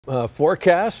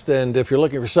Forecast, and if you're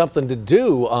looking for something to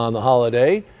do on the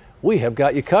holiday, we have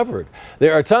got you covered.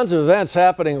 There are tons of events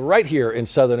happening right here in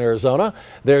southern Arizona.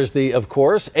 There's the, of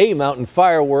course, A Mountain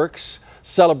Fireworks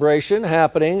celebration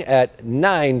happening at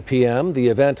 9 p.m. The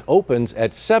event opens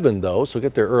at 7 though, so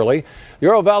get there early. The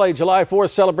Oro Valley July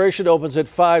 4th celebration opens at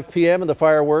 5 p.m. and the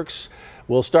fireworks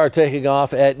will start taking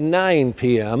off at 9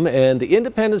 p.m. And the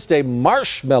Independence Day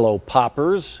marshmallow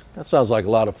poppers, that sounds like a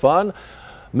lot of fun.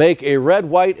 Make a red,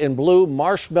 white, and blue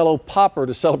marshmallow popper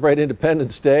to celebrate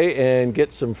Independence Day and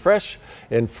get some fresh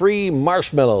and free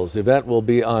marshmallows. The event will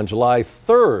be on July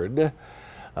 3rd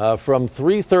from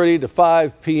 3:30 to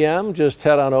 5 p.m. Just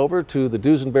head on over to the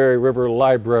Duesenberry River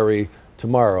Library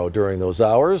tomorrow during those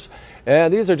hours.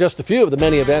 And these are just a few of the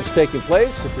many events taking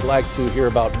place. If you'd like to hear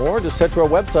about more, just head to our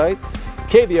website,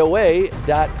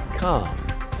 KVOA.com.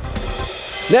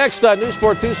 Next on News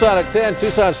 4 Tucson at 10,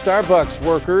 Tucson Starbucks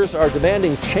workers are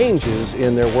demanding changes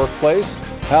in their workplace.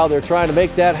 How they're trying to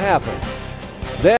make that happen.